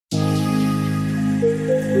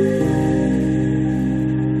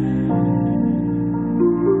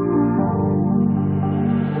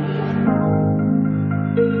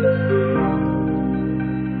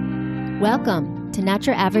Not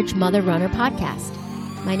Your Average Mother Runner podcast.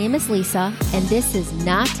 My name is Lisa, and this is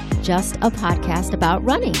not just a podcast about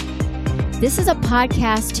running. This is a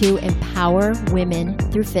podcast to empower women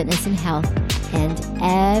through fitness and health and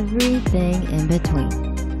everything in between.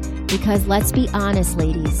 Because let's be honest,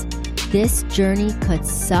 ladies, this journey could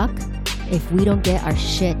suck if we don't get our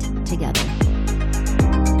shit together.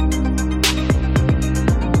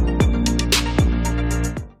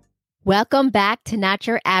 Welcome back to Not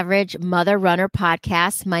Your Average Mother Runner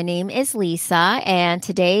podcast. My name is Lisa, and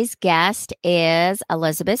today's guest is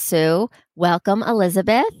Elizabeth Sue. Welcome,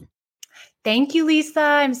 Elizabeth. Thank you, Lisa.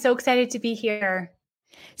 I'm so excited to be here.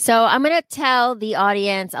 So I'm going to tell the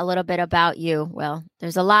audience a little bit about you. Well,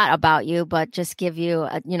 there's a lot about you, but just give you,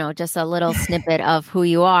 just a little snippet of who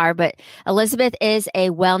you are. But Elizabeth is a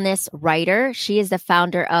wellness writer. She is the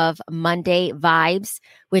founder of Monday Vibes,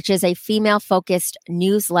 which is a female-focused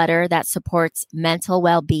newsletter that supports mental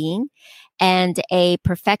well-being, and a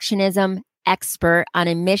perfectionism expert on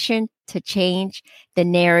a mission to change the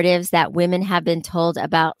narratives that women have been told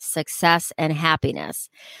about success and happiness.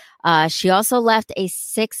 She also left a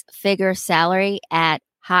 6-figure salary at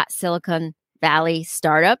Hot Silicon Valley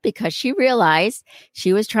startup because she realized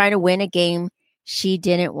she was trying to win a game she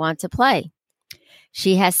didn't want to play.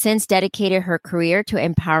 She has since dedicated her career to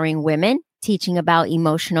empowering women, teaching about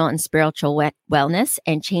emotional and spiritual wellness,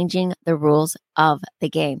 and changing the rules of the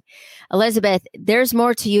game. Elizabeth, there's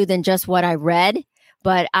more to you than just what I read,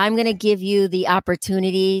 but I'm going to give you the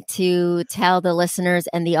opportunity to tell the listeners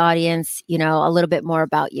and the audience, a little bit more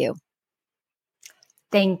about you.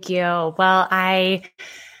 Thank you. Well,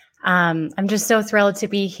 I'm just so thrilled to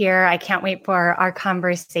be here. I can't wait for our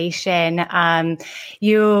conversation.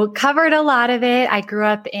 You covered a lot of it. I grew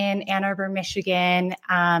up in Ann Arbor, Michigan.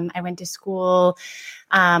 I went to school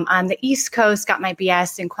on the East Coast, got my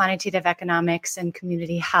BS in quantitative economics and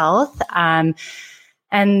community health,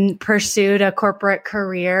 and pursued a corporate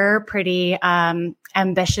career pretty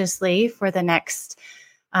ambitiously for the next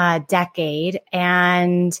decade.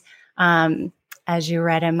 And as you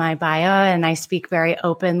read in my bio, and I speak very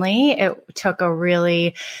openly, it took a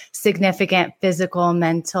really significant physical,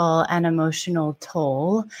 mental, and emotional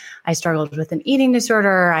toll. I struggled with an eating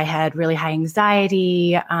disorder. I had really high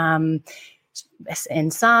anxiety,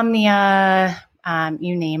 insomnia,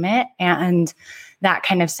 you name it. And that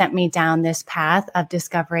kind of sent me down this path of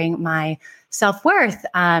discovering my self-worth.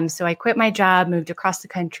 So I quit my job, moved across the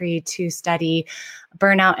country to study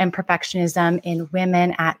burnout and perfectionism in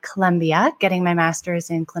women at Columbia, getting my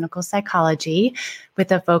master's in clinical psychology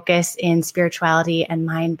with a focus in spirituality and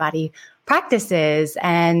mind-body practices.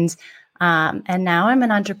 And now I'm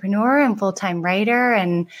an entrepreneur and full-time writer,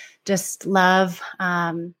 and just love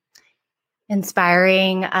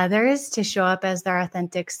inspiring others to show up as their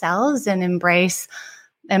authentic selves and embrace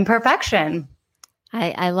imperfection.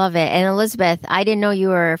 I love it. And Elizabeth, I didn't know you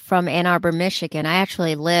were from Ann Arbor, Michigan. I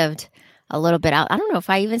actually lived a little bit out. I don't know if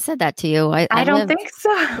I even said that to you. I don't think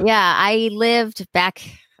so. Yeah, I lived back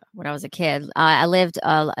when I was a kid. I lived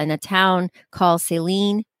in a town called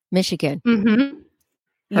Saline, Michigan. Mm-hmm.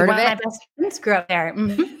 Heard of it? My best friends grew up there.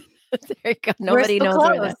 Mm-hmm. There you go. Nobody knows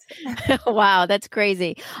where that. Wow, that's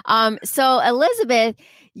crazy. So Elizabeth,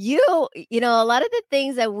 you a lot of the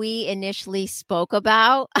things that we initially spoke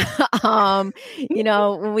about,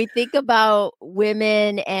 when we think about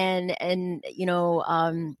women and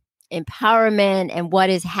empowerment and what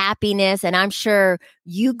is happiness, and I'm sure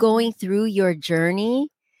you going through your journey,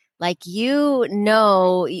 and like you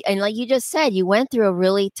just said, you went through a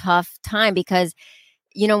really tough time because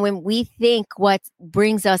when we think what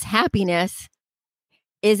brings us happiness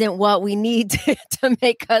isn't what we need to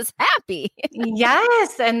make us happy.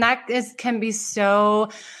 Yes. And that can be so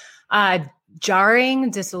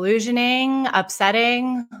jarring, disillusioning,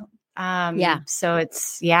 upsetting. So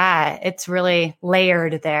it's really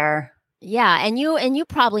layered there. Yeah. And you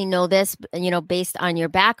probably know this, based on your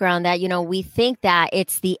background, that, we think that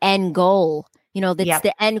it's the end goal, that's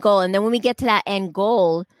the end goal. And then when we get to that end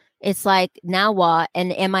goal, it's like, now what?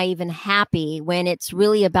 And am I even happy, when it's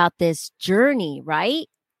really about this journey, right?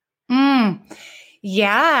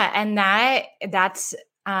 Yeah. And that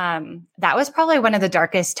was probably one of the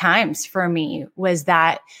darkest times for me, was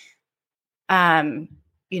that, come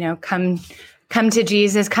to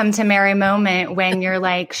Jesus, come to Mary moment when you're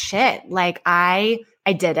like, shit, like I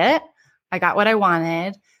did it. I got what I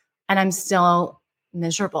wanted, and I'm still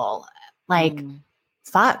miserable. Like,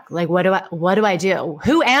 fuck, like, what do I do?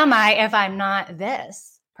 Who am I if I'm not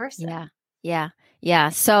this person? Yeah.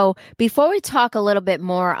 So before we talk a little bit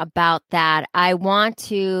more about that, I want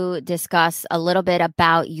to discuss a little bit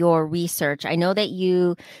about your research. I know that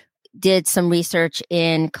you did some research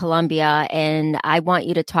in Colombia, and I want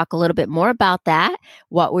you to talk a little bit more about that.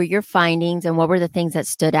 What were your findings, and what were the things that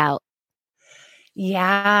stood out?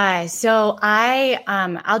 Yeah. So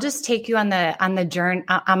I'll just take you on the journey,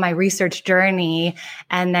 on my research journey,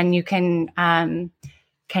 and then you can kind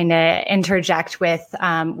of interject with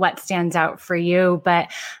what stands out for you.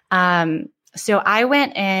 But so I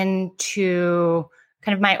went into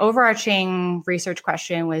kind of my overarching research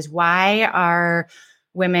question was why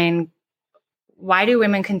do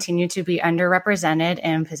women continue to be underrepresented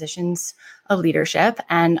in positions of leadership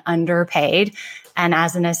and underpaid? And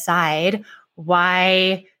as an aside,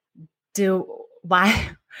 why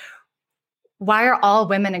are all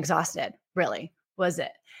women exhausted? Really? Was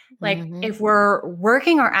it like if we're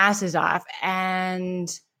working our asses off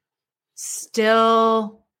and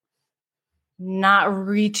still not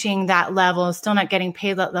reaching that level, still not getting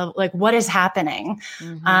paid that level, like what is happening?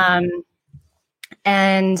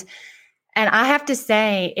 And I have to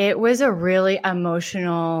say, it was a really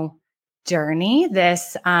emotional journey,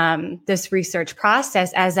 this research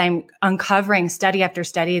process, as I'm uncovering study after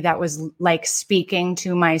study that was like speaking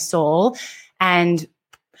to my soul and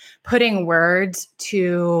putting words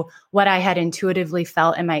to what I had intuitively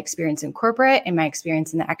felt in my experience in corporate, in my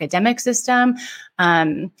experience in the academic system,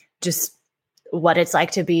 just what it's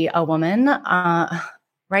like to be a woman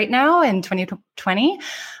right now in 2020.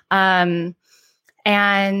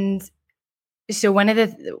 And so one of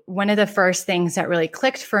the first things that really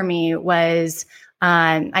clicked for me was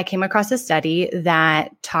I came across a study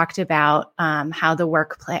that talked about how the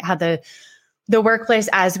workplace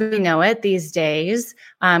as we know it these days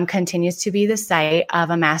continues to be the site of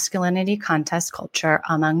a masculinity contest culture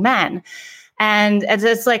among men. And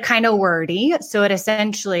it's like kind of wordy. So it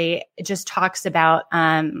essentially just talks about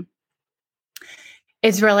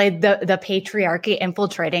it's really the patriarchy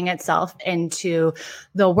infiltrating itself into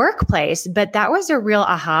the workplace. But that was a real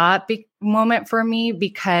aha moment for me,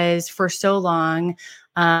 because for so long,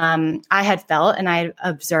 I had felt and I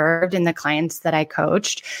observed in the clients that I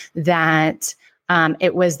coached that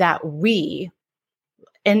it was that we,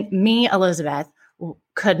 and me, Elizabeth,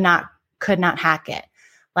 could not hack it.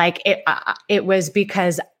 Like it was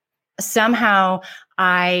because somehow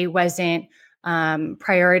I wasn't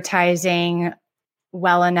prioritizing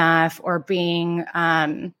well enough or being,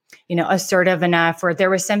 assertive enough, or there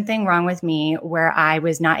was something wrong with me where I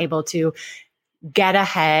was not able to get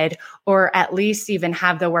ahead or at least even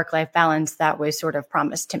have the work-life balance that was sort of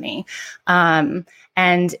promised to me. And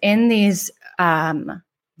in these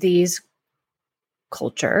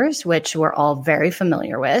cultures, which we're all very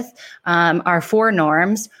familiar with, are 4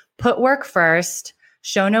 norms: put work first,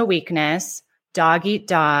 show no weakness, dog eat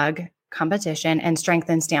dog, competition, and strength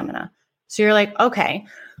and stamina. So you're like, okay,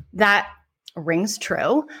 that rings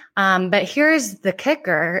true. But here's the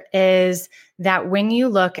kicker is that when you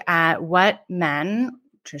look at what men,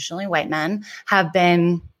 traditionally white men, have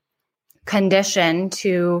been conditioned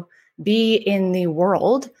to be in the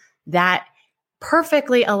world, that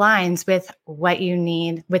perfectly aligns with what you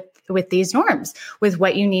need with these norms, with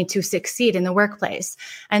what you need to succeed in the workplace.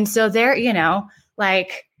 And so they're,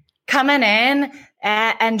 like coming in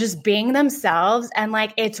and just being themselves, and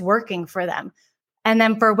like it's working for them. And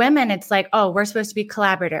then for women, it's like, oh, we're supposed to be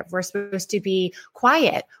collaborative. We're supposed to be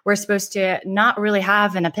quiet. We're supposed to not really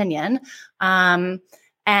have an opinion. And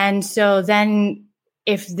so then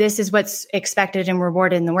if this is what's expected and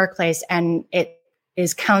rewarded in the workplace, and it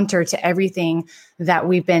is counter to everything that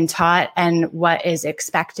we've been taught and what is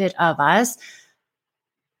expected of us,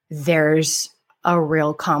 there's a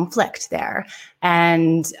real conflict there.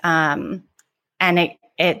 And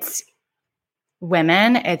it's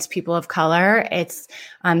women, it's people of color, it's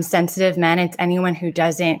sensitive men, it's anyone who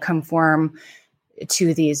doesn't conform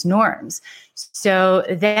to these norms. So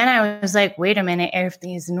then I was like, wait a minute,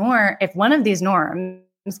 if one of these norms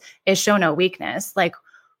is show no weakness, like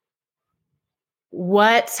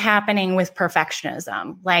what's happening with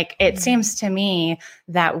perfectionism? Like it seems to me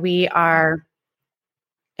that we are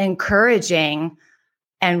encouraging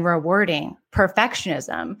and rewarding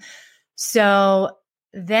perfectionism. So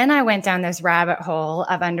then I went down this rabbit hole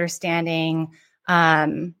of understanding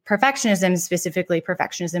perfectionism, specifically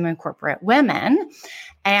perfectionism in corporate women.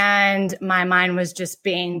 And my mind was just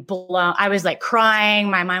being blown. I was like crying.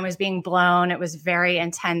 My mind was being blown. It was a very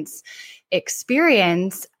intense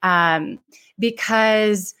experience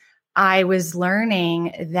because I was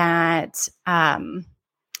learning that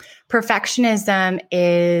perfectionism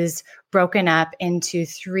is broken up into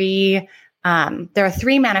 3. There are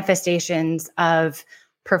 3 manifestations of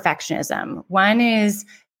perfectionism. One is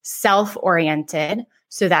self-oriented.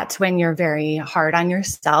 So that's when you're very hard on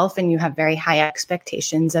yourself and you have very high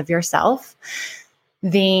expectations of yourself.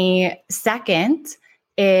 The second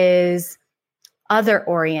is other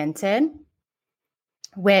oriented,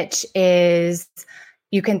 which is,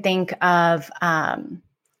 you can think of a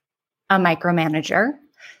micromanager.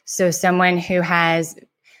 So someone who has,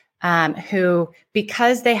 who,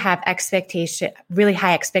 because they have really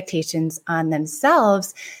high expectations on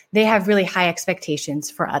themselves, they have really high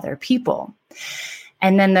expectations for other people.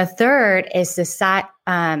 And then the third is the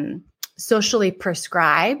socially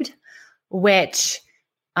prescribed, which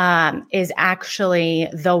is actually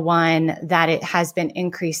the one that it has been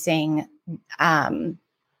increasing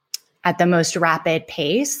at the most rapid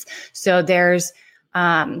pace. So there's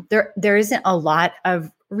there isn't a lot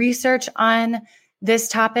of research on this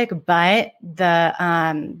topic, but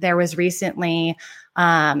there was recently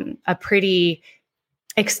a pretty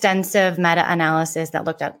extensive meta-analysis that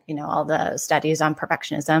looked at, all the studies on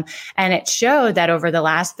perfectionism. And it showed that over the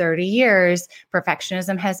last 30 years,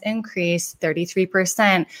 perfectionism has increased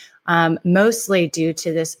 33%, mostly due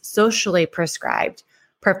to this socially prescribed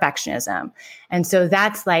perfectionism. And so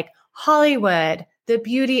that's like Hollywood, the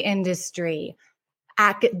beauty industry,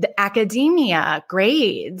 academia,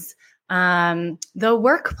 grades, the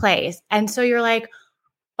workplace. And so you're like,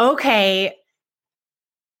 okay,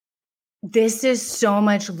 this is so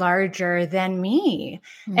much larger than me.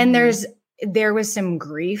 Mm-hmm. And there was some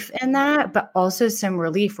grief in that, but also some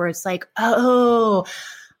relief where it's like, oh,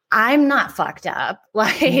 I'm not fucked up.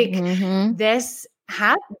 Like mm-hmm. this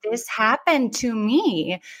happened to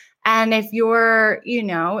me. And if you're,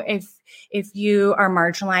 if you are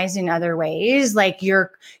marginalized in other ways, like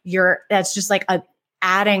that's just like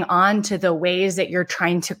adding on to the ways that you're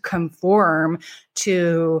trying to conform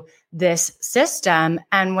to this system.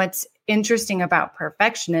 And what's interesting about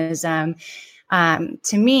perfectionism,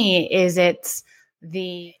 to me, is it's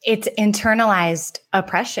internalized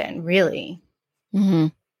oppression, really. Mm-hmm.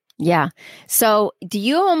 Yeah. So do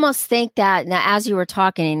you almost think that now, as you were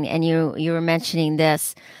talking and you were mentioning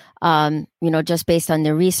this, just based on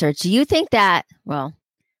the research, do you think that, well,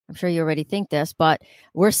 I'm sure you already think this, but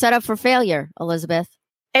we're set up for failure, Elizabeth?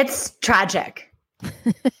 It's tragic.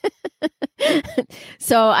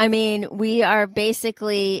 So, I mean, we are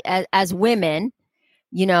basically, as women,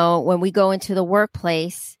 when we go into the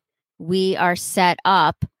workplace, we are set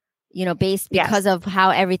up, because of how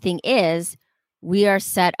everything is, we are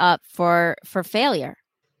set up for failure.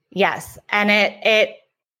 Yes. And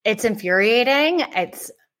it's infuriating.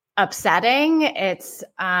 It's upsetting. It's,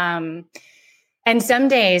 and some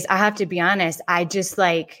days I have to be honest, I just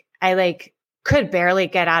could barely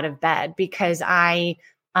get out of bed because I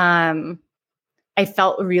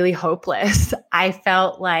felt really hopeless. I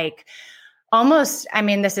felt like almost,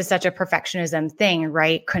 this is such a perfectionism thing,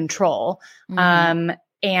 right? Control. Mm-hmm.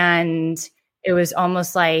 And it was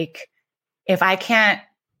almost like, if I can't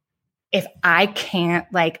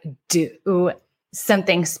like do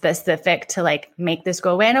something specific to like make this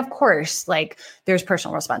go away. And of course, like there's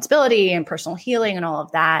personal responsibility and personal healing and all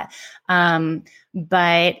of that.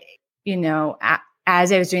 But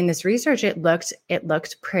as I was doing this research, it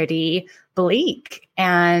looked pretty bleak,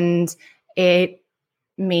 and it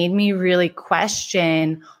made me really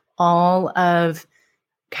question all of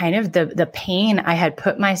kind of the pain I had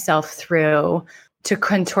put myself through to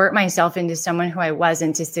contort myself into someone who I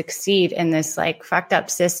wasn't, to succeed in this like fucked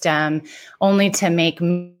up system, only to make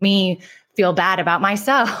me feel bad about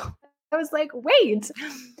myself. I was like, wait,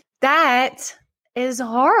 that is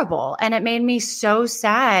horrible. And it made me so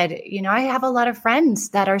sad. I have a lot of friends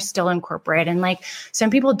that are still in corporate, and like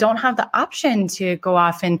some people don't have the option to go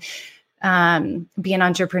off and be an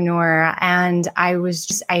entrepreneur. And I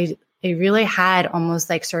really had almost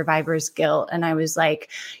like survivor's guilt. And I was like,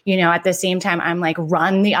 at the same time, I'm like,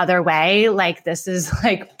 run the other way. Like, this is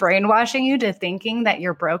like brainwashing you to thinking that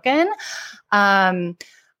you're broken.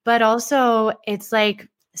 But also it's like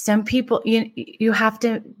some people, you have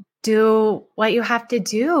to do what you have to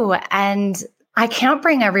do. And I can't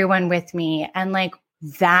bring everyone with me. And like,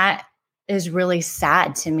 that is really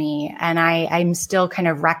sad to me. And I'm still kind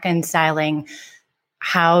of reconciling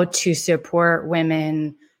how to support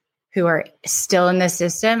women who are still in the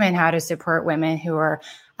system and how to support women who are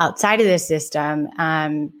outside of the system,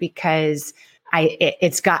 because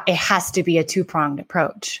it has to be a two-pronged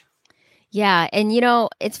approach. Yeah. And,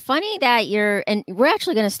 it's funny that and we're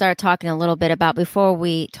actually going to start talking a little bit about, before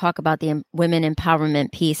we talk about the women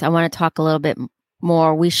empowerment piece, I want to talk a little bit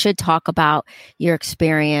more. We should talk about your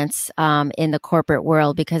experience in the corporate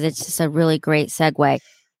world, because it's just a really great segue.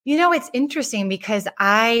 It's interesting because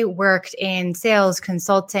I worked in sales,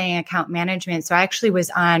 consulting, account management. So I actually was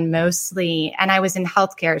on mostly, and I was in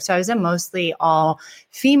healthcare. So I was in mostly all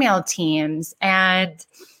female teams. And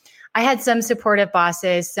I had some supportive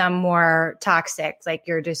bosses, some more toxic, like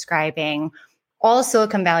you're describing. All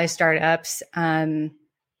Silicon Valley startups kind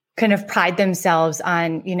of pride themselves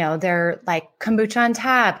on, they're like kombucha on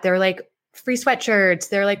tap. They're like free sweatshirts.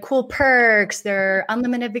 They're like cool perks. They're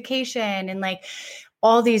unlimited vacation and like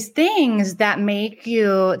all these things that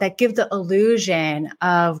give the illusion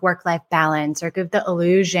of work-life balance or give the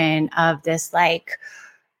illusion of this like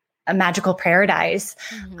a magical paradise.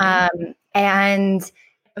 And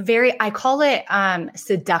I call it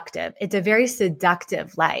seductive. It's a very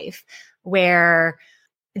seductive life where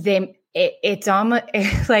it's almost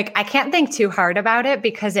like, I can't think too hard about it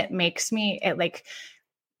because it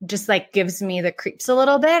just like gives me the creeps a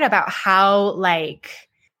little bit about how like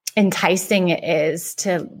enticing it is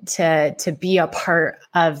to be a part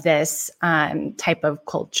of this type of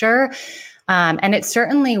culture. And it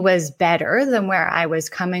certainly was better than where I was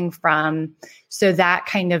coming from. So that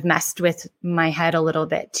kind of messed with my head a little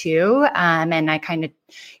bit too. And I kind of,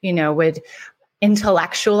 would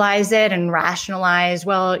intellectualize it and rationalize,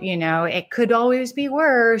 well, it could always be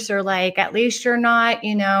worse, or like, at least you're not,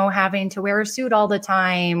 having to wear a suit all the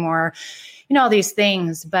time, or, all these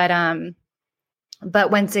things.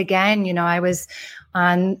 But once again, I was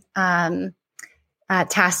on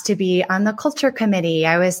tasked to be on the culture committee.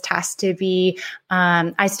 I was tasked to be,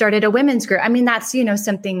 I started a women's group. I mean, that's,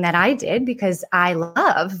 something that I did because I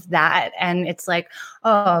love that. And it's like,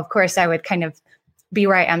 oh, of course I would kind of be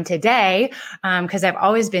where I am today because I've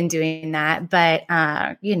always been doing that. But,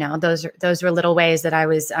 those were little ways that I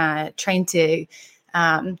was trained to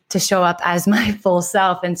show up as my full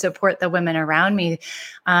self and support the women around me.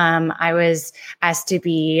 I was asked to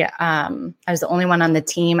be, I was the only one on the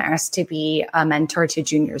team asked to be a mentor to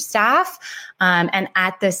junior staff. And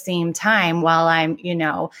at the same time, while I'm,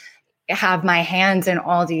 have my hands in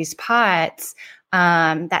all these pots,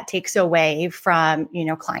 that takes away from,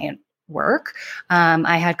 client work.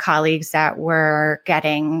 I had colleagues that were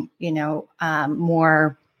getting,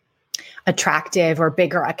 more attractive or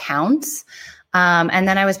bigger accounts. And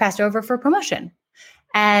then I was passed over for promotion.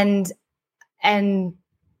 And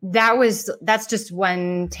that's just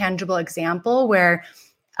one tangible example where,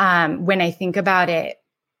 when I think about it,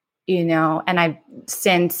 and I've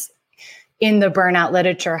since in the burnout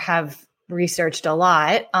literature have researched a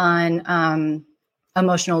lot on,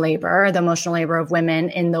 emotional labor, the emotional labor of women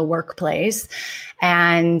in the workplace.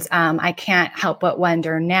 And, I can't help but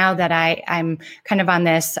wonder now that I'm kind of on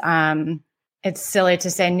this, it's silly to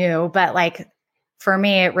say new, but like, for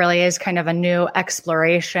me, it really is kind of a new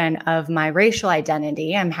exploration of my racial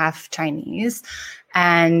identity. I'm half Chinese.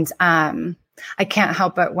 And I can't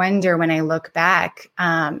help but wonder when I look back,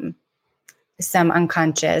 some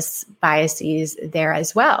unconscious biases there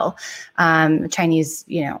as well. Chinese,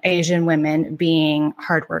 Asian women being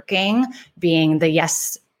hardworking, being the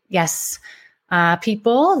yes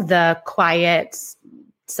people, the quiet,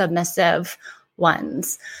 submissive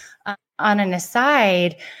ones. On an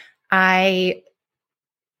aside, I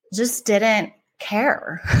just didn't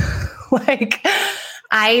care.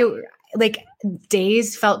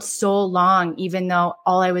 Days felt so long, even though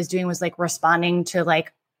all I was doing was like responding to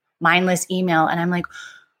like mindless email. And I'm like,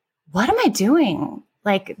 what am I doing?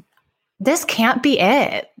 Like, this can't be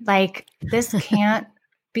it. Like, this can't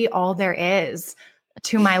be all there is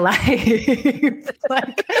to my life.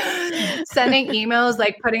 Like sending emails,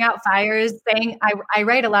 like putting out fires, saying, I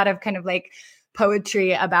write a lot of kind of like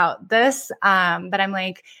poetry about this. But I'm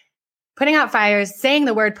like, putting out fires, saying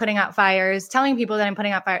the word putting out fires, telling people that I'm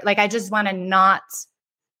putting out fires. Like, I just want to not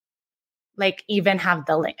like even have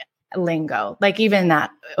the lingo. Like, even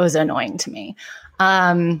that was annoying to me.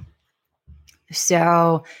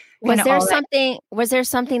 So was there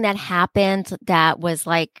something that happened that was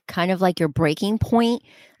like kind of like your breaking point?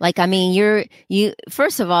 Like, I mean,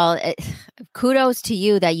 first of all, kudos to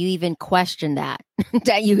you that you even questioned that.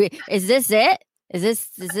 Is this it? Is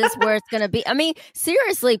this where it's going to be? I mean,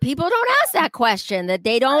 seriously, people don't ask that question, that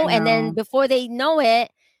they don't. And then before they know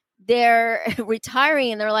it, they're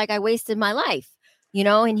retiring and they're like, I wasted my life,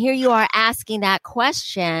 and here you are asking that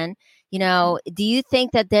question. Do you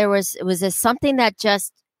think that was this something that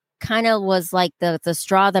just kind of was like the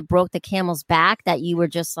straw that broke the camel's back, that you were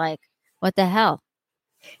just like, what the hell?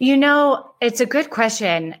 It's a good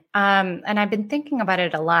question. And I've been thinking about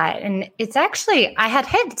it a lot. And it's actually, I had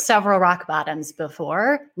hit several rock bottoms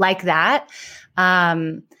before like that,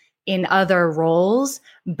 in other roles,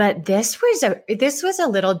 but this was a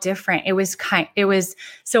little different.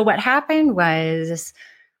 So what happened was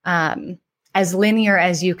as linear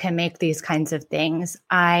as you can make these kinds of things.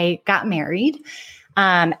 I got married.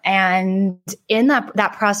 And in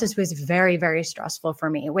that process was very, very stressful for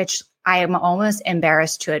me, which I am almost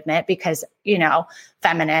embarrassed to admit because,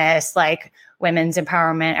 feminists, like women's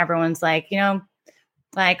empowerment, everyone's like,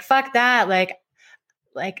 like, fuck that.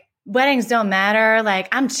 Like weddings don't matter. Like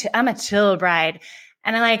I'm a chill bride.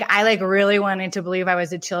 And I really wanted to believe I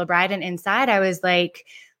was a chill bride. And inside I was like,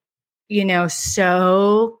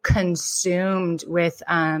 so consumed with,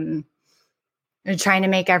 trying to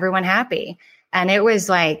make everyone happy. And it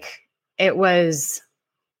was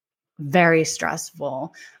very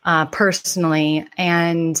stressful, personally.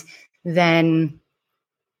 And then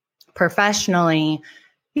professionally,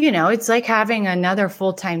 it's like having another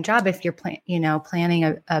full-time job if you're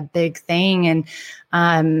planning a big thing.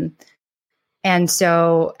 And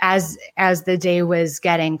so as the day was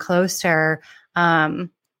getting closer,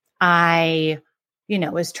 I,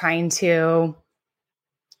 was trying to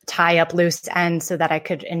tie up loose ends so that I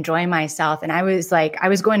could enjoy myself. And I was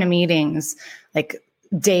going to meetings like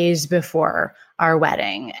days before our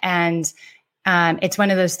wedding. And it's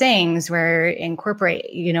one of those things where incorporate,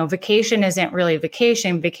 vacation isn't really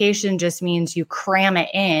vacation. Vacation just means you cram it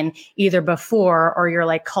in either before or you're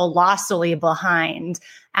like colossally behind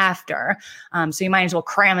after. So you might as well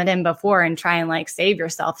cram it in before and try and like save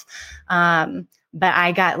yourself. But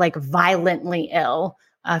I got like violently ill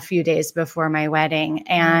a few days before my wedding.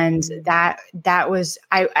 And that was,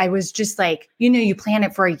 I was just like, you plan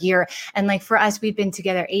it for a year. And like for us, we've been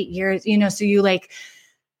together 8 years, so you like,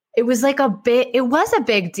 it was a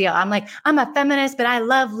big deal. I'm like, I'm a feminist, but I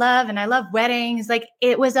love love and I love weddings. Like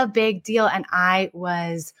it was a big deal. And I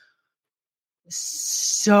was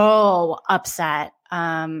so upset.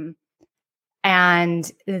 And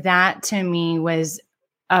that to me was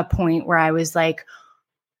a point where I was like,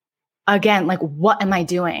 again, like, what am I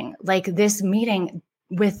doing? Like this meeting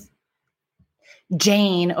with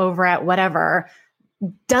Jane over at whatever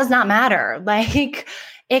does not matter. Like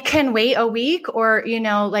it can wait a week or,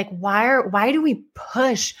 like, why do we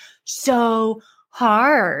push so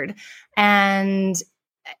hard? And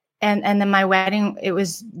then my wedding, it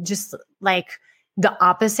was just like the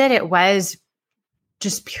opposite. It was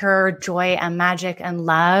just pure joy and magic and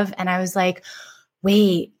love. And I was like,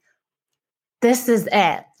 wait, this is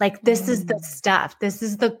it. Like, this is the stuff. This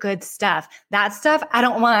is the good stuff. That stuff I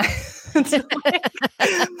don't want. So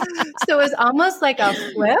it was almost like a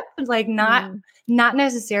flip, like not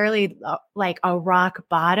necessarily like a rock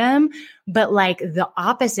bottom, but like the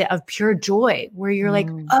opposite of pure joy, where you're like,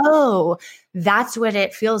 oh, that's what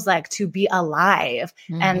it feels like to be alive.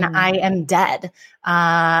 And I am dead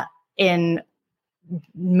in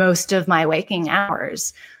most of my waking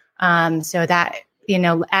hours. So that,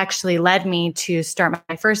 actually led me to start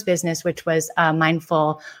my first business, which was a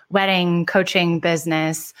mindful wedding coaching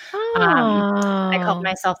business. I called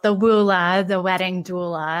myself the WULA, the wedding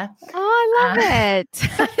doula. Oh, I love it.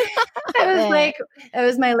 It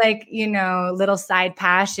was my little side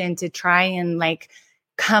passion to try and like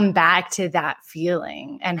come back to that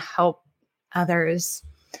feeling and help others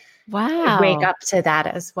wake up to that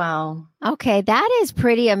as well. Okay, that is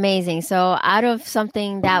pretty amazing. So out of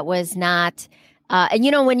something that was not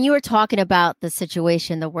and when you were talking about the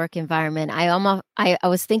situation, the work environment, I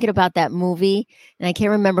was thinking about that movie, and I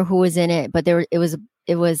can't remember who was in it, but it was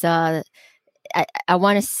I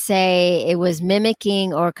want to say it was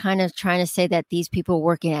mimicking or kind of trying to say that these people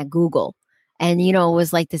working at Google, and it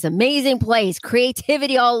was like this amazing place,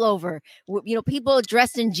 creativity all over, people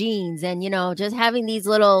dressed in jeans, and just having these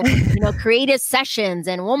little creative sessions,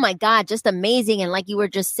 and oh my God, just amazing. And like you were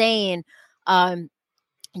just saying,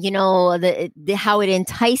 the how it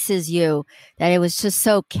entices you, that it was just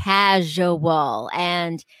so casual,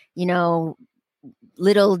 and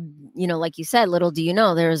little, like you said, little do you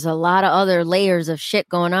know, there's a lot of other layers of shit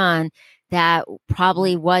going on that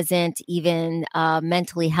probably wasn't even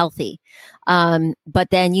mentally healthy. But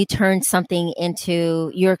then you turned something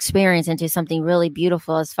into your experience into something really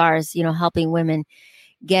beautiful as far as, helping women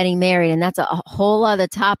getting married. And that's a whole other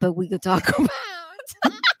topic we could talk about.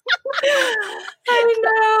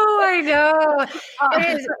 I know.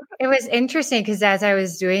 It was interesting because as I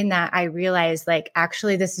was doing that, I realized like,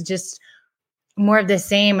 actually, this is just more of the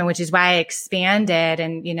same, and which is why I expanded.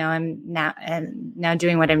 And, I'm now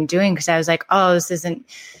doing what I'm doing, because I was like, oh, this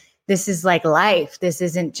is like life. This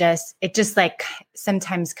isn't just, it just like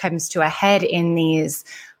sometimes comes to a head in these,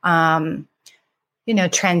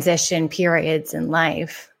 transition periods in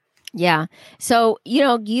life. Yeah. So,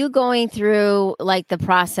 you going through like the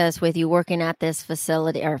process with you working at this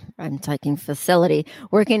facility, or I'm talking facility,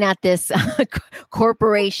 working at this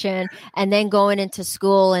corporation, and then going into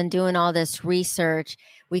school and doing all this research.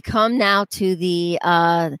 We come now to the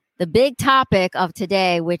big topic of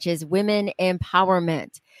today, which is women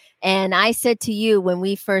empowerment. And I said to you when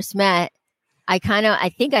we first met, I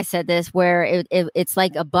think I said this where it's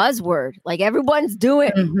like a buzzword, like everyone's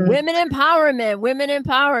doing Mhm. women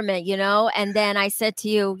empowerment, And then I said to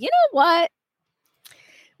you, you know what?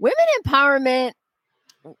 Women empowerment,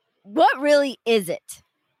 what really is it?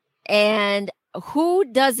 And who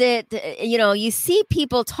does it? You see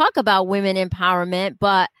people talk about women empowerment,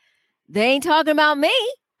 but they ain't talking about me.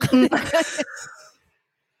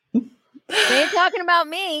 They ain't talking about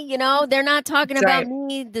me, They're not talking That's about right.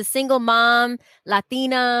 me, the single mom,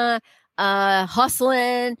 Latina,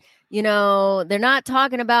 hustling. They're not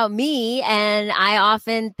talking about me. And I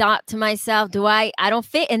often thought to myself, I don't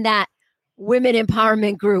fit in that women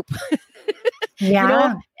empowerment group. you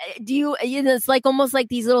know, Yeah. it's like almost like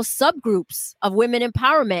these little subgroups of women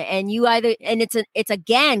empowerment. And it's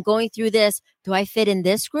again going through this, do I fit in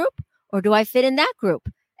this group or do I fit in that group?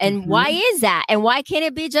 And why Mhm. is that? And why can't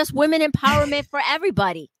it be just women empowerment for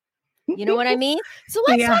everybody? You know what I mean? So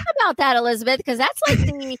let's Yeah. talk about that, Elizabeth, because that's like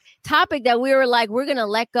the topic that we were like, we're going to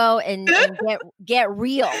let go and get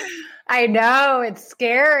real. I know, it's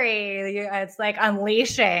scary. It's like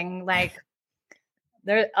unleashing, like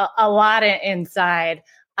there's a lot inside,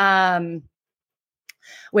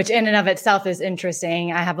 which in and of itself is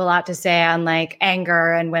interesting. I have a lot to say on like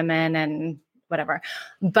anger and women and whatever,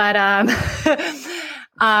 but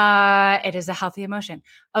it is a healthy emotion.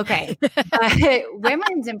 Okay, but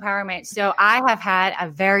women's empowerment. So I have had a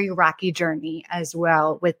very rocky journey as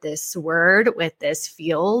well with this word, with this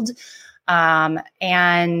field,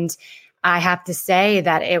 and I have to say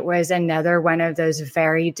that it was another one of those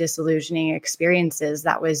very disillusioning experiences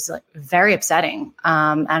that was like very upsetting.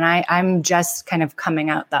 And I'm just kind of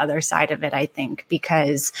coming out the other side of it, I think,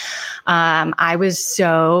 because I was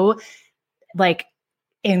so like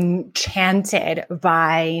enchanted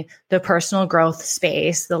by the personal growth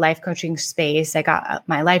space, the life coaching space. I got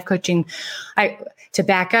my life coaching. To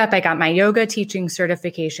back up, I got my yoga teaching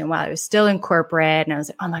certification while I was still in corporate. And I was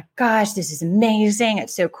like, oh my gosh, this is amazing.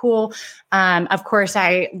 It's so cool. Of course,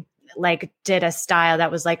 I like did a style that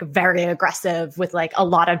was like very aggressive with like a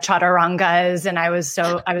lot of chaturangas. And I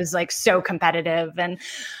was like so competitive. And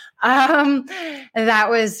that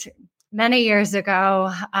was many years ago.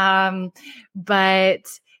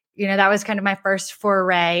 But that was kind of my first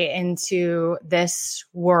foray into this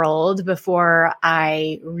world before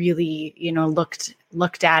I really,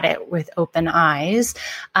 looked at it with open eyes.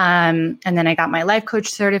 And then I got my life coach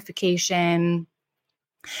certification.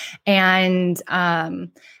 And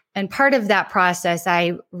part of that process,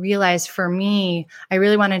 I realized for me, I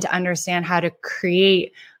really wanted to understand how to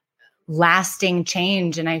create lasting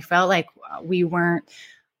change. And I felt like we were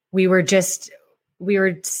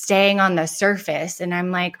staying on the surface. And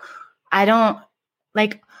I'm like, I don't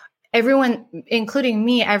like everyone, including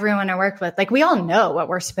me, everyone I worked with, like we all know what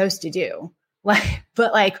we're supposed to do.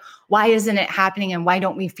 But like, why isn't it happening? And why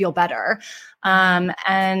don't we feel better? And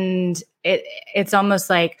it's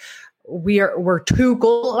almost like we're too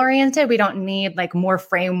goal oriented. We don't need like more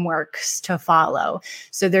frameworks to follow.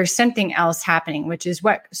 So there's something else happening, which is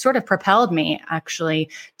what sort of propelled me actually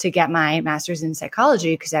to get my master's in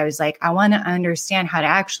psychology. Cause I was like, I want to understand how to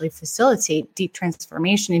actually facilitate deep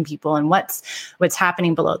transformation in people and what's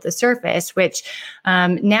happening below the surface, which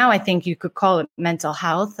now I think you could call it mental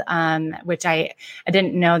health, which I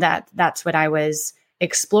didn't know that that's what I was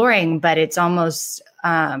exploring, but it's almost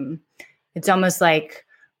like,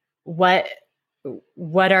 what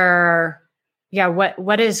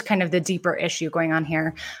is kind of the deeper issue going on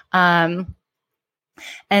here? And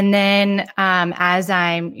then as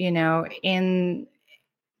I'm, in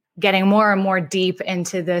getting more and more deep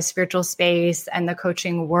into the spiritual space and the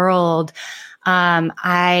coaching world,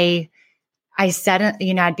 I said,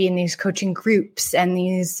 I'd be in these coaching groups and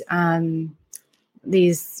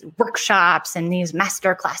these workshops and these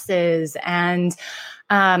master classes. And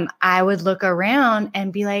I would look around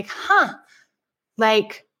and be like,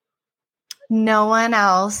 like no one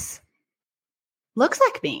else looks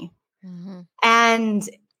like me. Mm-hmm. And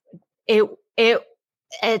it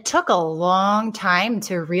took a long time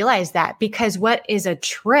to realize that, because what is a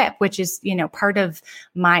trip, which is, part of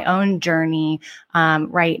my own journey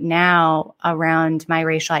right now around my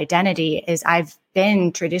racial identity, is I've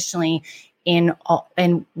been traditionally in all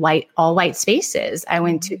white spaces.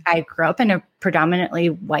 I grew up in a predominantly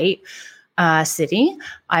white city.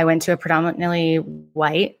 I went to a predominantly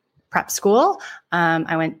white prep school.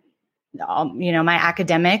 I went, my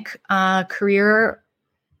academic career,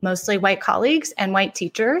 mostly white colleagues and white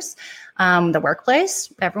teachers. The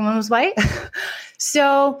workplace, everyone was white.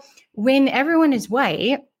 So when everyone is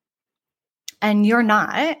white and you're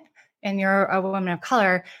not, and you're a woman of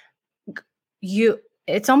color,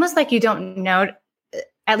 it's almost like you don't know.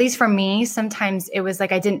 At least for me, sometimes it was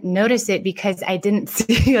like I didn't notice it because I didn't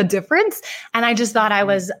see a difference, and I just thought I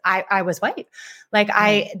was white. Like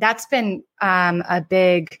that's been a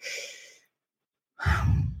big,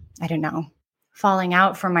 I don't know, falling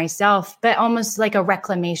out for myself, but almost like a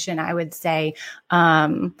reclamation, I would say,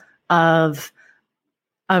 of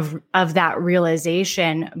that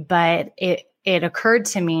realization. But it occurred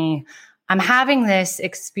to me, I'm having this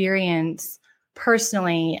experience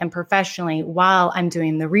personally and professionally while I'm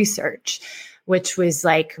doing the research, which was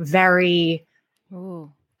like very,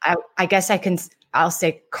 I guess I'll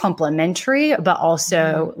say complimentary, but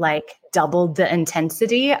also like doubled the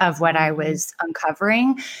intensity of what I was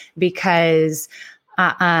uncovering, because,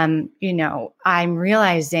 I'm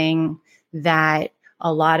realizing that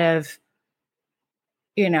a lot of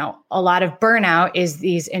burnout is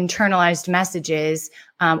these internalized messages,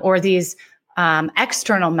 or these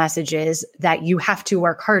external messages that you have to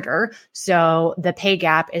work harder. So the pay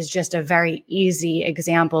gap is just a very easy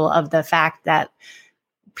example of the fact that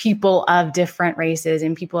people of different races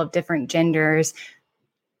and people of different genders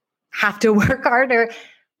have to work harder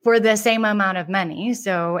for the same amount of money.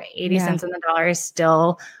 So 80 cents on the dollar is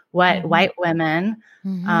still what white women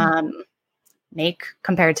make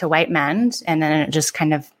compared to white men. And then it just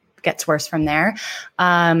kind of gets worse from there.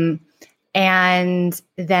 And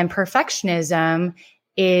then perfectionism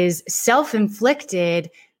is self-inflicted.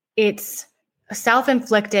 It's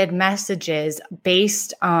self-inflicted messages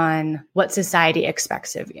based on what society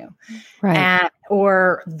expects of you, right?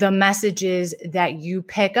 Or the messages that you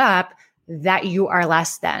pick up that you are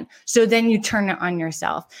less than. So then you turn it on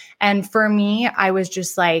yourself. And for me, I was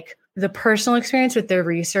just like, the personal experience with the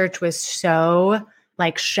research was so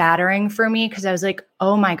like shattering for me, because I was like,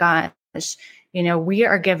 oh my gosh, we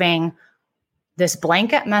are giving this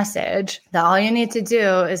blanket message that all you need to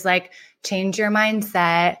do is like change your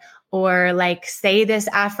mindset, or like say this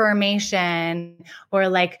affirmation, or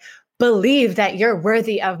like believe that you're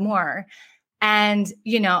worthy of more. And,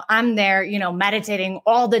 I'm there, meditating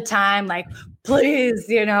all the time, like, please,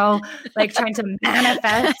 like trying to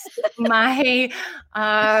manifest my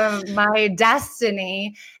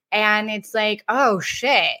destiny. And it's like, oh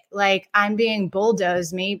shit, like I'm being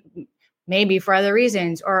bulldozed, maybe for other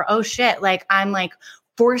reasons, or, oh shit, like I'm like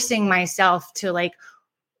forcing myself to like,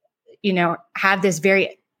 have this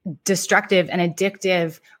very destructive and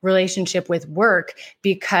addictive relationship with work,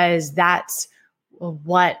 because that's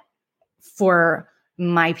what for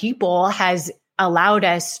my people has allowed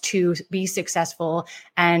us to be successful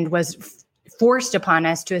and was forced upon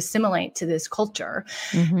us to assimilate to this culture.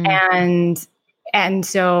 And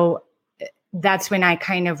so that's when I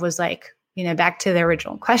kind of was like, back to the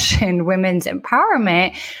original question, women's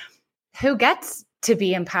empowerment, who gets to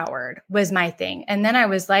be empowered was my thing. And then I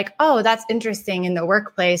was like, oh, that's interesting in the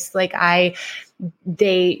workplace. Like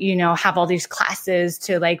they have all these classes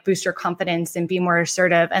to like boost your confidence and be more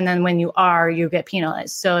assertive. And then when you get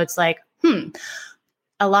penalized. So it's like,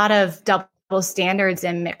 a lot of double standards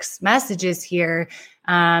and mixed messages here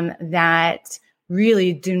that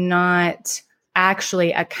really do not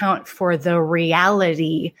actually account for the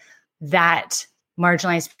reality that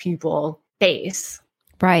marginalized people face.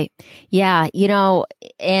 Right. Yeah.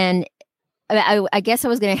 And I guess I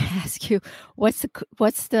was going to ask you, what's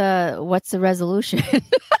the resolution?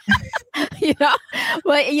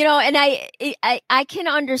 But and I can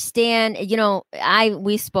understand.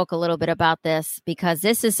 We spoke a little bit about this because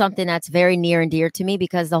this is something that's very near and dear to me,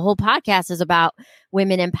 because the whole podcast is about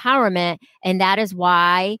women empowerment, and that is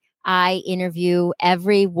why I interview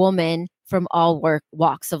every woman from all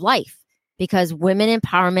walks of life, because women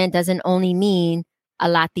empowerment doesn't only mean a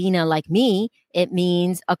Latina like me. It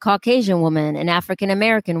means a Caucasian woman, an African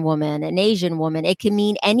American woman, an Asian woman. It can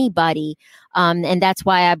mean anybody. And that's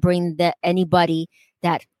why I bring anybody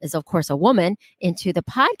that is, of course, a woman into the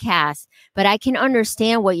podcast. But I can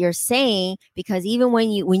understand what you're saying, because even when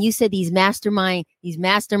you said these mastermind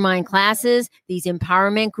classes, these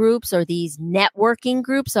empowerment groups, or these networking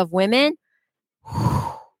groups of women,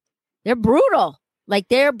 they're brutal. Like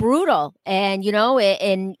they're brutal. And,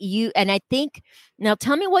 and I think, now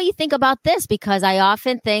tell me what you think about this, because I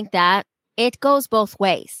often think that it goes both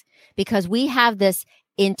ways, because we have this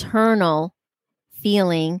internal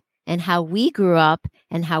feeling and how we grew up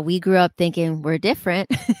and how we grew up thinking we're different,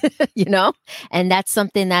 you know, and that's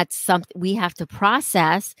something we have to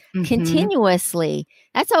process continuously.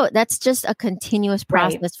 That's just a continuous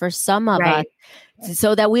process for some of us,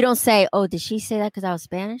 so that we don't say, oh, did she say that because I was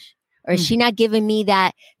Spanish? Or is she not giving me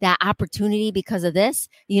that opportunity because of this?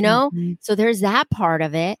 You know? So there's that part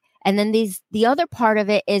of it. And then the other part of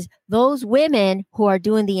it is those women who are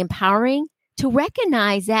doing the empowering to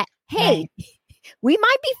recognize that, hey, we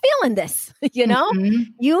might be feeling this, you know,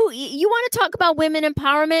 you want to talk about women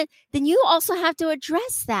empowerment, then you also have to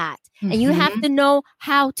address that. And you have to know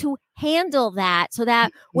how to handle that, so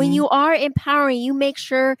that when you are empowering, you make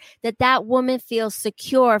sure that woman feels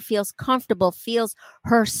secure, feels comfortable, feels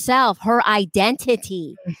herself, her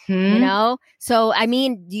identity, you know? So, I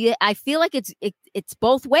mean, I feel like it's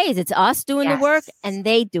both ways. It's us doing the work and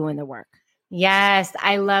they doing the work. Yes,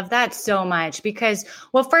 I love that so much because,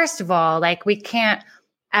 well, first of all, like we can't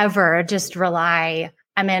ever just rely.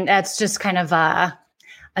 I mean, that's just kind of a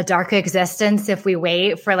dark existence if we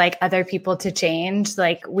wait for like other people to change.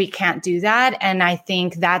 Like we can't do that. And I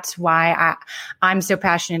think that's why I'm so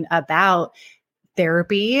passionate about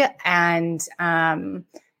therapy and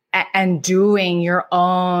doing your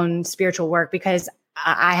own spiritual work, because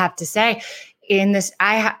I have to say, in this,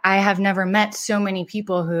 I have never met so many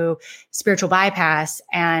people who spiritual bypass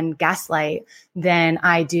and gaslight than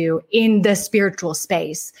I do in the spiritual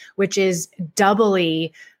space, which is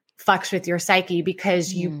doubly fucks with your psyche,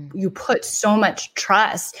 because you put so much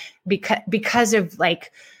trust because of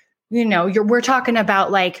like, you know, we're talking about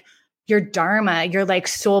like your dharma, your like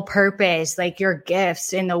soul purpose, like your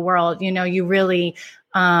gifts in the world. You know, you really,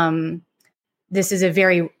 this is a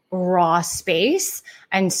very raw space.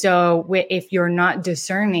 And so if you're not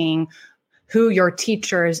discerning who your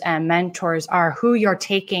teachers and mentors are, who you're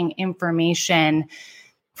taking information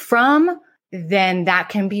from, then that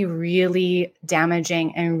can be really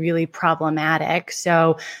damaging and really problematic.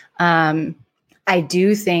 So I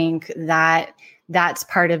do think that that's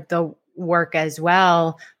part of the work as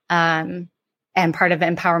well. And part of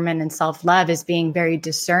empowerment and self-love is being very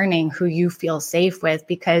discerning who you feel safe with,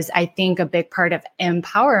 because I think a big part of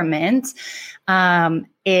empowerment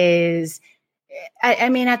is, I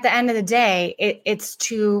mean, at the end of the day, it's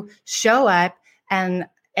to show up and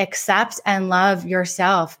accept and love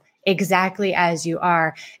yourself exactly as you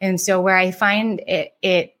are. And so where I find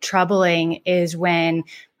it troubling is when,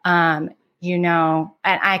 you know,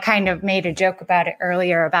 and I kind of made a joke about it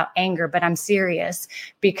earlier about anger, but I'm serious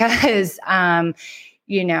because,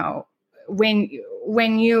 you know,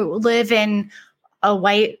 when you live in a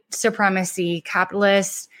white supremacy,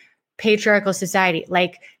 capitalist, patriarchal society,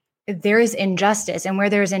 like there is injustice, and where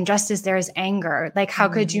there is injustice, there is anger. Like, how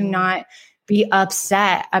could you not be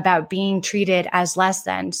upset about being treated as less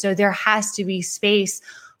than? So there has to be space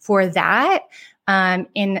for that.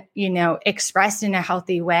 In, you know, expressed in a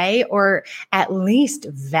healthy way, or at least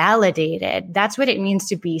validated. That's what it means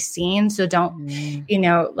to be seen. So don't, you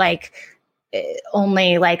know, like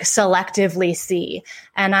only like selectively see.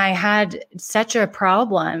 And I had such a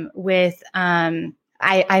problem with,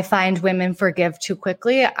 I find women forgive too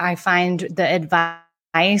quickly. I find the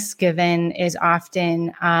advice given is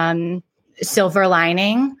often, silver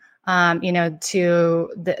lining, you know, to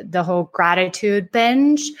the whole gratitude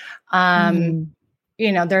binge.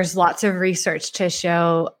 You know, there's lots of research to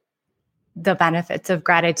show the benefits of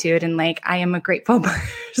gratitude, and like, I am a grateful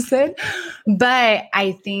person, but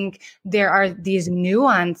I think there are these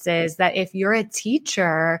nuances that if you're a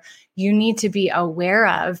teacher, you need to be aware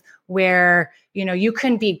of, where, you know, you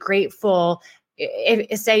can be grateful.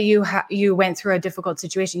 If say you went through a difficult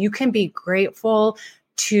situation, you can be grateful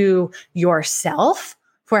to yourself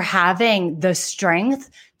for having the strength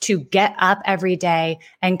to get up every day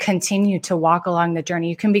and continue to walk along the journey.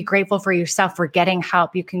 You can be grateful for yourself for getting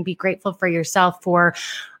help. You can be grateful for yourself for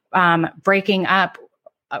breaking up,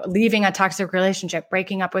 leaving a toxic relationship,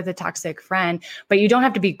 breaking up with a toxic friend. But you don't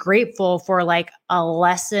have to be grateful for like a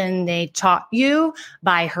lesson they taught you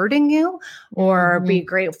by hurting you, or be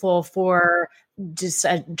grateful for just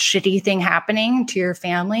a shitty thing happening to your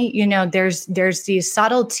family. You know, there's these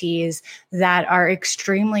subtleties that are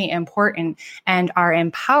extremely important and are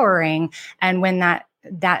empowering. And when that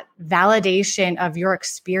validation of your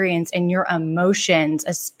experience and your emotions,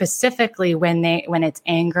 specifically when it's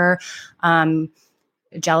anger,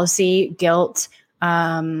 jealousy, guilt,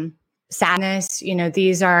 sadness, you know,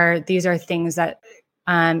 these are things that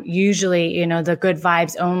usually, you know, the good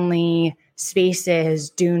vibes only spaces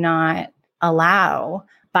do not allow.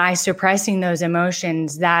 By suppressing those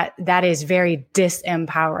emotions, that is very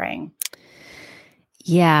disempowering.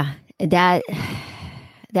 Yeah,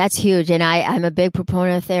 That's huge. And I'm a big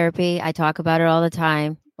proponent of therapy. I talk about it all the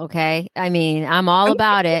time. Okay. I mean, I'm all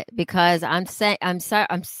about it because I'm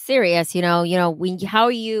serious. How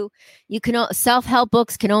you can, self-help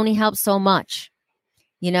books can only help so much,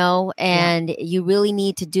 Yeah. and you really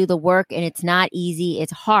need to do the work, and it's not easy.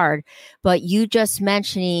 It's hard, but you just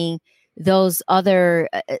mentioning those other,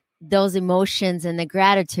 those emotions and the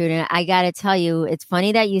gratitude. And I got to tell you, it's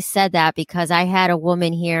funny that you said that because I had a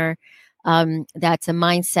woman here, that's a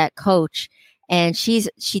mindset coach, and she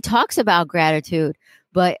talks about gratitude,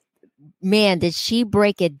 but man, did she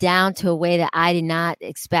break it down to a way that I did not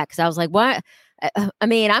expect. Cause I was like, what? I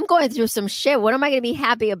mean, I'm going through some shit. What am I going to be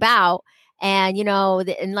happy about? And,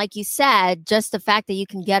 and like you said, just the fact that you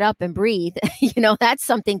can get up and breathe, that's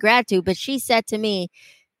something gratitude. But she said to me,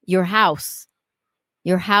 your house,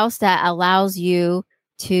 that allows you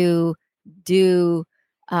to do,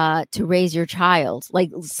 to raise your child,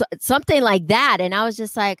 like something like that. And I was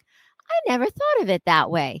just like, I never thought of it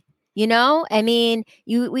that way. I mean,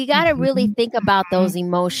 we got to really Mhm. think about those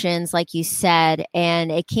emotions, like you said,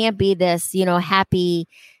 and it can't be this, happy.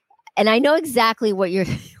 And I know exactly what you're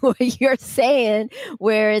what you're saying,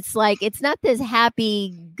 where it's like it's not this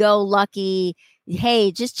happy go lucky.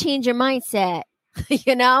 Hey, just change your mindset,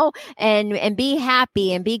 and be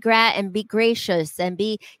happy and and be gracious and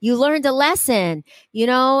be. You learned a lesson,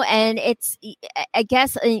 and it's. I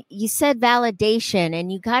guess you said validation, and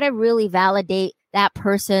you got to really validate that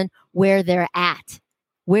person where they're at,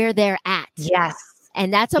 Yes.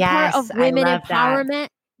 and that's a part Yes. of I women love that. empowerment.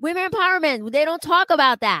 Women empowerment. They don't talk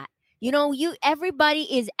about that.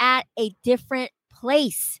 Everybody is at a different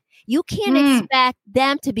place. You can't Mm, expect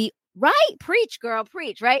them to be right. Preach, girl,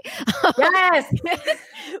 preach, right? yes.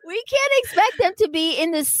 We can't expect them to be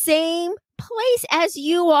in the same place as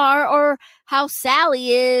you are, or how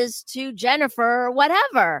Sally is to Jennifer, or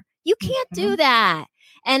whatever. You can't do Mhm. that.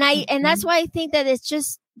 And that's Mhm. why I think that it's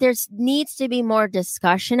just there's needs to be more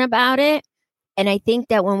discussion about it. And I think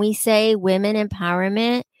that when we say women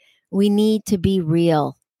empowerment, we need to be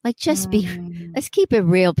real. Like Mm. let's keep it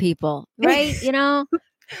real, people, right?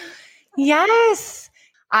 Yes.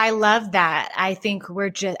 I love that. I think we're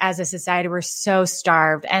just, as a society, we're so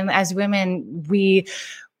starved. And as women, we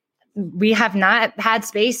have not had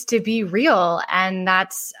space to be real. And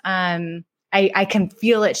that's, I can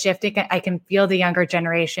feel it shifting. I can feel the younger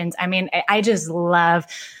generations. I mean, I just love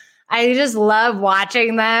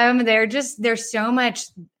watching them. They're so much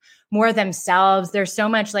more themselves. They're so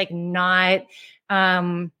much like not,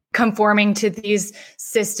 conforming to these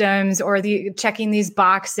systems or the checking these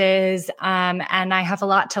boxes. And I have a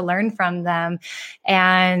lot to learn from them.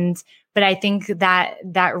 But I think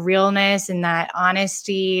that realness and that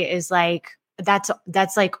honesty is like,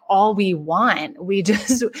 that's like all we want. We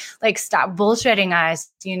just like stop bullshitting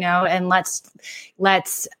us, and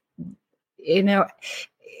let's, you know,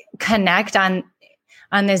 connect on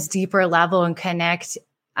this deeper level and connect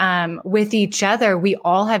with each other. We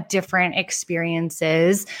all have different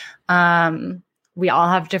experiences. We all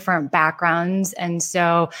have different backgrounds. And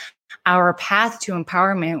so our path to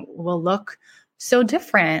empowerment will look so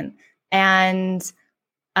different. And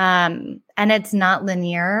it's not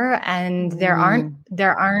linear, and there aren't,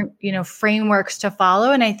 frameworks to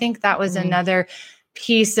follow. And I think that was another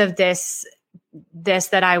piece of this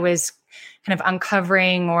that I was kind of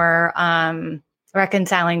uncovering or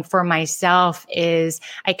reconciling for myself is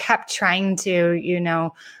I kept trying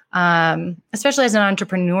to, especially as an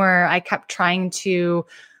entrepreneur, I kept trying to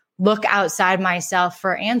look outside myself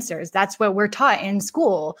for answers. That's what we're taught in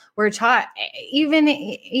school. We're taught even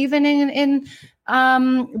in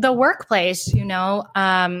the workplace,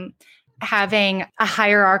 having a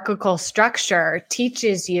hierarchical structure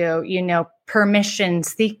teaches you, permission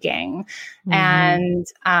seeking. And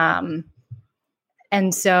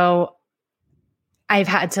so I've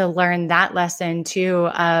had to learn that lesson too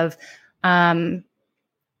of,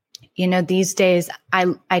 these days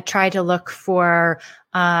I try to look for,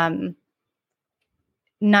 not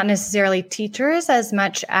necessarily teachers as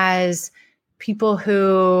much as people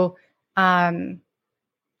who,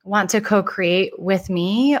 want to co-create with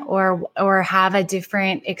me or have a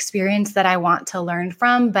different experience that I want to learn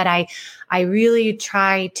from. But I really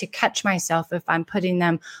try to catch myself if I'm putting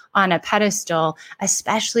them on a pedestal,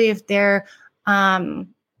 especially if they're, a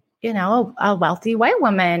wealthy white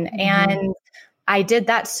woman. And I did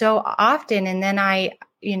that so often. And then I,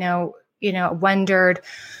 wondered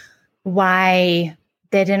why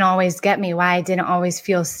they didn't always get me, why I didn't always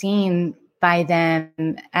feel seen by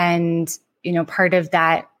them. And, part of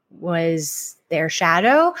that was their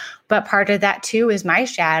shadow, but part of that too is my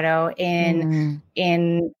shadow in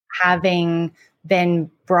having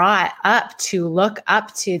been brought up to look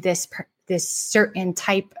up to this certain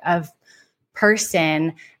type of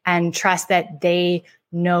person and trust that they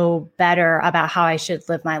know better about how I should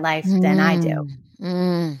live my life than I do.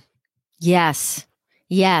 Yes.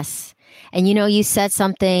 Yes. And you said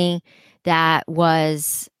something that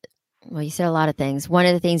was, well, you said a lot of things. One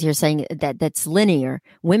of the things you're saying that's linear.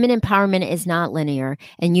 Women empowerment is not linear.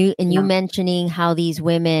 And you mentioning how these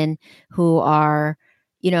women who are,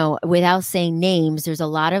 without saying names, there's a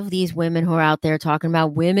lot of these women who are out there talking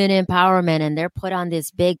about women empowerment, and they're put on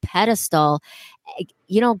this big pedestal.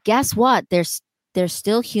 Guess what? They're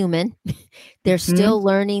still human. They're still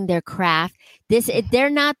learning their craft. They're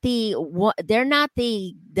not the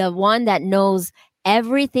one that knows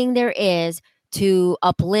everything there is to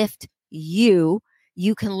uplift you.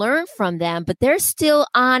 You can learn from them, but they're still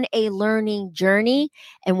on a learning journey.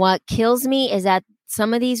 And what kills me is that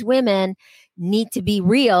some of these women need to be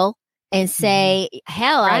real and say,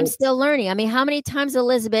 hell, I'm still learning. I mean, how many times,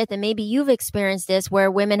 Elizabeth, and maybe you've experienced this,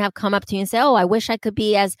 where women have come up to you and say, oh, I wish I could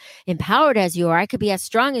be as empowered as you, or I could be as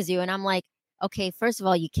strong as you. And I'm like, okay, first of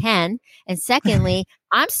all, you can. And secondly,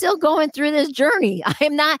 I'm still going through this journey.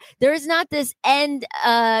 There is not this end.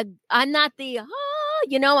 I'm not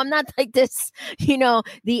I'm not like this,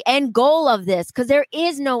 the end goal of this, because there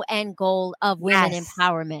is no end goal of women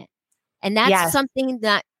empowerment. And that's something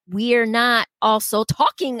that we're not also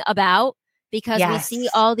talking about, because we see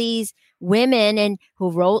all these women and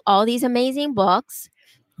who wrote all these amazing books,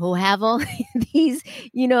 who have all these,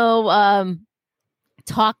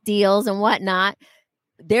 talk deals and whatnot.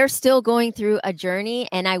 They're still going through a journey.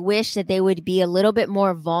 And I wish that they would be a little bit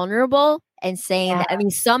more vulnerable and saying that, I mean,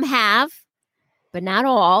 some have, but not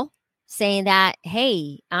all, saying that,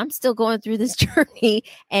 hey, I'm still going through this journey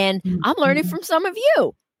and I'm learning from some of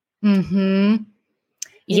you.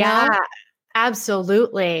 Yeah,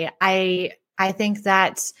 absolutely. I think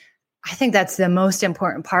that's the most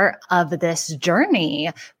important part of this journey,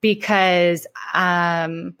 because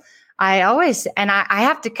I always, and I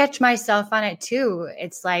have to catch myself on it too.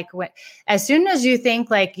 It's like, as soon as you think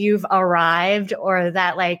like you've arrived, or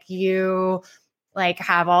that like you like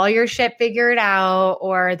have all your shit figured out,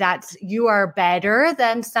 or that you are better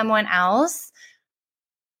than someone else,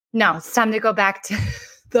 no, it's time to go back to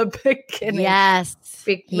the beginning. Yes.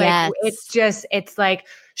 It's like,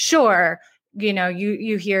 sure,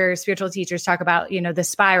 you hear spiritual teachers talk about, the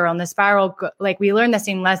spiral, and the spiral, like we learn the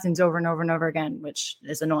same lessons over and over and over again, which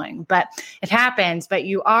is annoying, but it happens. But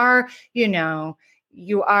you are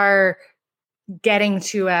getting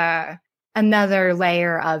to another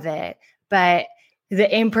layer of it, but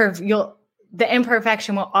the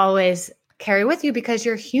imperfection will always carry with you, because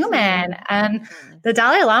you're human. And the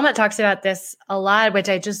Dalai Lama talks about this a lot, which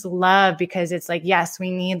I just love, because it's like, yes, we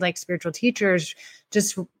need like spiritual teachers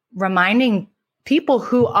just reminding people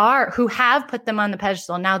who have put them on the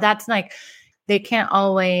pedestal. Now that's like, they can't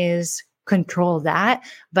always control that,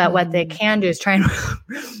 but what they can do is try and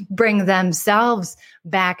bring themselves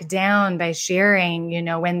back down by sharing,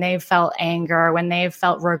 when they've felt anger, when they've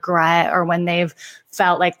felt regret, or when they've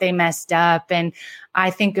felt like they messed up. And I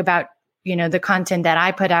think about, the content that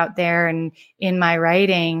I put out there, and in my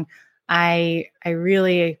writing, I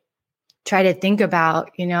really try to think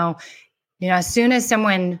about, as soon as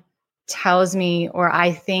someone tells me, or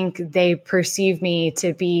I think they perceive me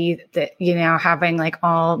to be having like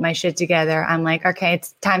all my shit together, I'm like, okay,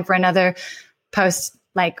 it's time for another post,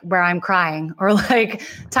 like where I'm crying, or like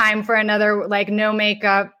time for another, like no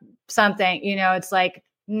makeup, something, it's like,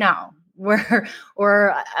 no,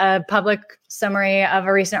 or a public summary of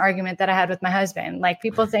a recent argument that I had with my husband. Like,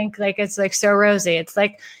 people think like it's like so rosy. It's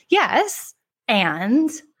like, yes.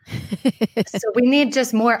 And so we need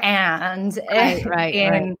just more and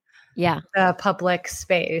in the public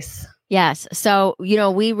space. Yes. So,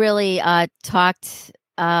 we really talked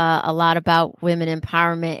a lot about women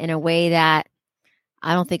empowerment in a way that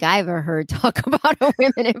I don't think I ever heard talk about a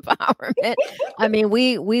women empowerment. I mean,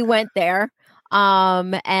 we went there.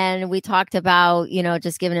 And we talked about,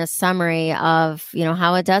 just giving a summary of,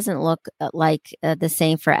 how it doesn't look like the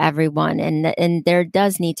same for everyone. And there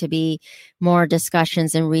does need to be more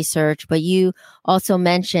discussions and research. But you also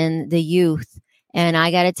mentioned the youth. And I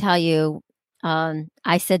got to tell you,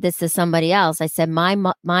 I said this to somebody else. I said,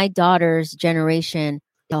 my daughter's generation,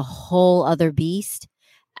 a whole other beast.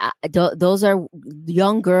 Those are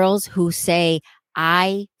young girls who say,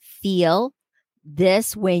 I feel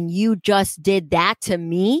this when you just did that to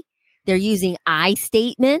me. They're using I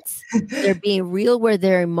statements. They're being real with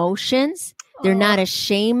their emotions. They're not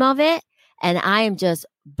ashamed of it. And I am just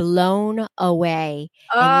blown away.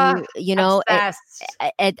 And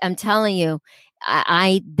I'm telling you,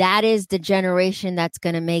 I that is the generation that's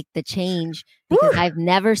going to make the change, because I've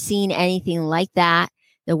never seen anything like that.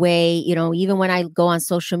 The way, even when I go on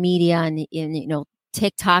social media and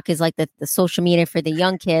TikTok is like the social media for the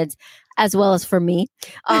young kids as well as for me.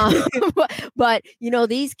 But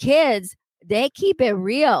these kids, they keep it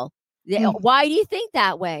real. Why do you think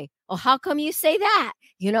that way? Oh, how come you say that?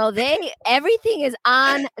 Everything is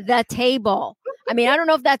on the table. I mean, I don't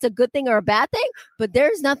know if that's a good thing or a bad thing, but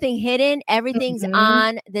there's nothing hidden. Everything's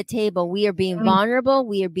on the table. We are being vulnerable.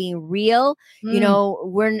 We are being real.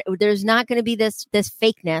 There's not going to be this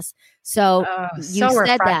fakeness. So you so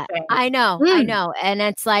said that. refreshing. I know. And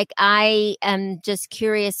it's like, I am just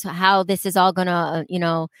curious how this is all going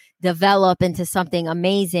to, develop into something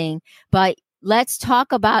amazing. But let's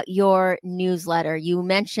talk about your newsletter. You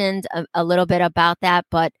mentioned a little bit about that,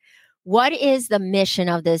 but what is the mission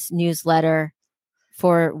of this newsletter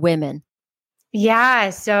for women?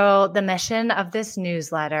 Yeah. So the mission of this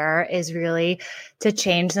newsletter is really to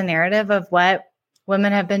change the narrative of what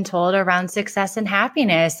women have been told around success and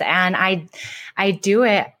happiness. And I do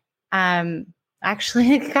it,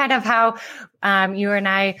 actually kind of how you and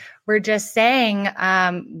I were just saying.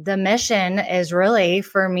 The mission is really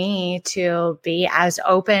for me to be as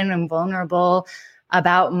open and vulnerable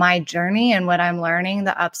about my journey and what I'm learning,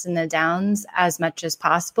 the ups and the downs, as much as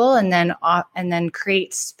possible, and then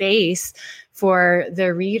create space for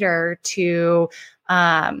the reader to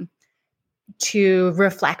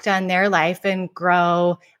reflect on their life and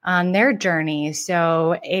grow on their journey.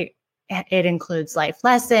 So it includes life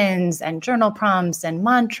lessons and journal prompts and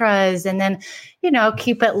mantras, and then,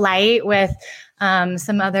 keep it light with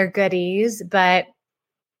some other goodies. But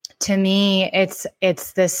to me, it's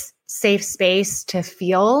this safe space to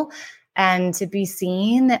feel and to be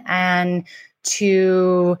seen and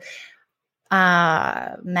to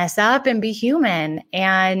mess up and be human.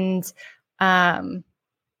 And and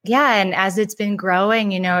as it's been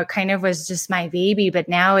growing, it kind of was just my baby, but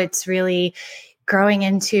now it's really growing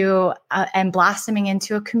into and blossoming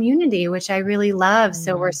into a community, which I really love.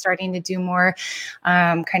 So we're starting to do more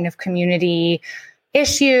kind of community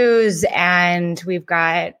issues, and we've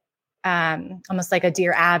got almost like a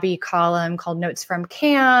Dear Abby column called Notes from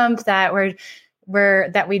Camp that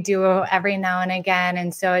we do every now and again.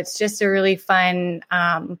 And so it's just a really fun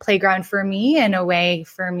playground for me, and a way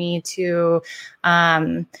for me to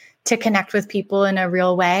connect with people in a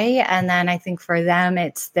real way. And then I think for them,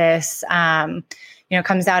 it's this,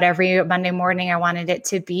 comes out every Monday morning. I wanted it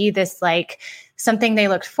to be this like something they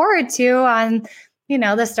looked forward to on,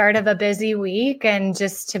 the start of a busy week, and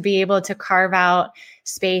just to be able to carve out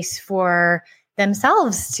space for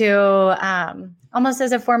themselves to almost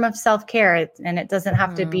as a form of self-care. And it doesn't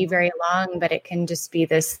have to be very long, but it can just be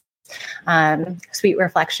this sweet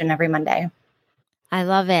reflection every Monday. I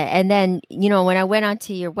love it. And then, when I went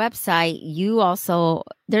onto your website,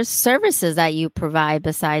 there's services that you provide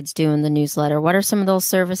besides doing the newsletter. What are some of those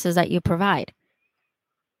services that you provide?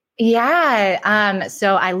 Yeah.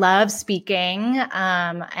 So I love speaking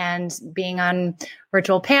and being on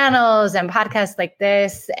virtual panels and podcasts like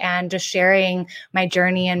this, and just sharing my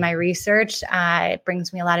journey and my research. It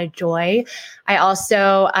brings me a lot of joy. I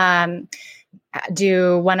also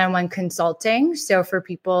do one-on-one consulting. So for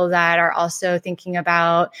people that are also thinking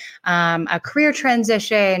about a career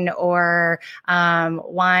transition, or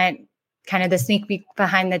want kind of the sneak peek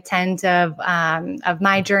behind the tent of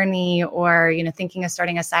my journey, or, thinking of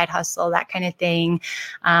starting a side hustle, that kind of thing.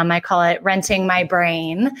 I call it renting my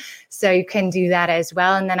brain. So you can do that as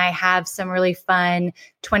well. And then I have some really fun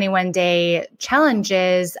 21-day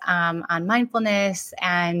challenges on mindfulness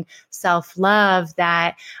and self-love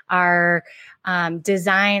that are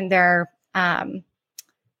designed. They're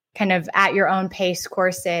kind of at your own pace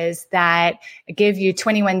courses that give you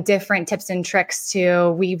 21 different tips and tricks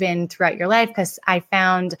to weave in throughout your life. Because I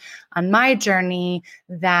found on my journey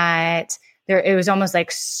that it was almost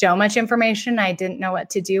like so much information I didn't know what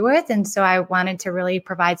to do with. And so I wanted to really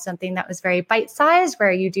provide something that was very bite-sized,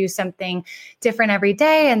 where you do something different every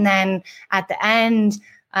day. And then at the end,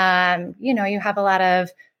 you have a lot of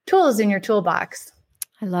tools in your toolbox.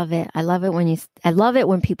 I love it. I love it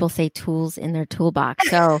when people say tools in their toolbox.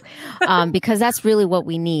 So, because that's really what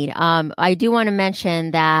we need. I do want to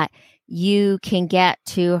mention that you can get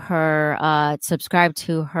to her, subscribe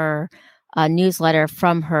to her newsletter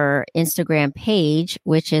from her Instagram page,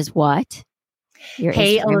 which is what? Your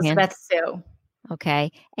Hey, Instagram Elizabeth Sue.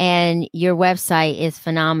 Okay. And your website is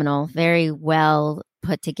phenomenal. Very well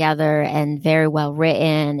put together and very well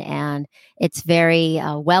written. And it's very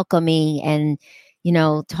welcoming, and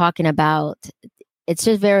talking about, it's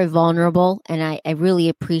just very vulnerable. And I really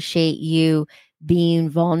appreciate you being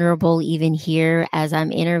vulnerable even here as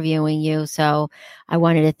I'm interviewing you. So I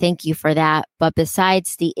wanted to thank you for that. But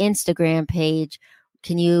besides the Instagram page,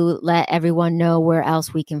 can you let everyone know where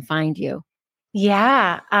else we can find you?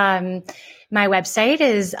 Yeah. My website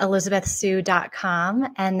is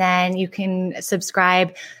elizabethsue.com. And then you can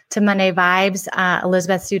subscribe to Monday Vibes,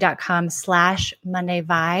 elizabethsue.com/Monday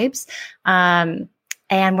Vibes.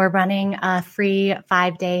 And we're running a free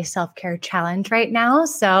 5-day self-care challenge right now.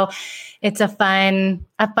 So it's a fun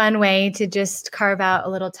way to just carve out a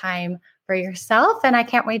little time for yourself. And I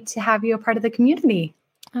can't wait to have you a part of the community.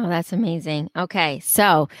 Oh, that's amazing. Okay.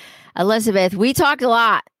 So, Elizabeth, we talked a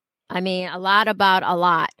lot. I mean, a lot about a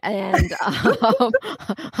lot. And,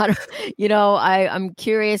 I'm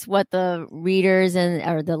curious what the readers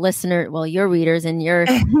or the listener, well, your readers and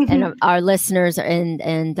and our listeners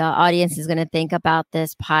and audience is going to think about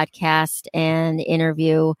this podcast and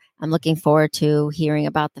interview. I'm looking forward to hearing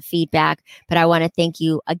about the feedback, but I want to thank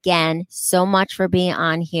you again so much for being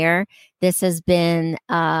on here. This has been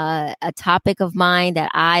a topic of mine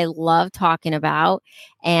that I love talking about,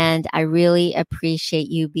 and I really appreciate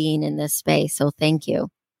you being in this space. So thank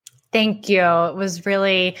you. Thank you. It was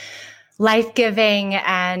really life-giving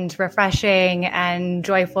and refreshing and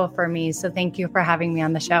joyful for me. So thank you for having me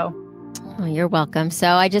on the show. Oh, you're welcome. So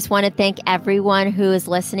I just want to thank everyone who is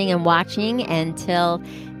listening and watching. Until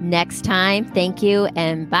next time, thank you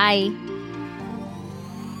and bye.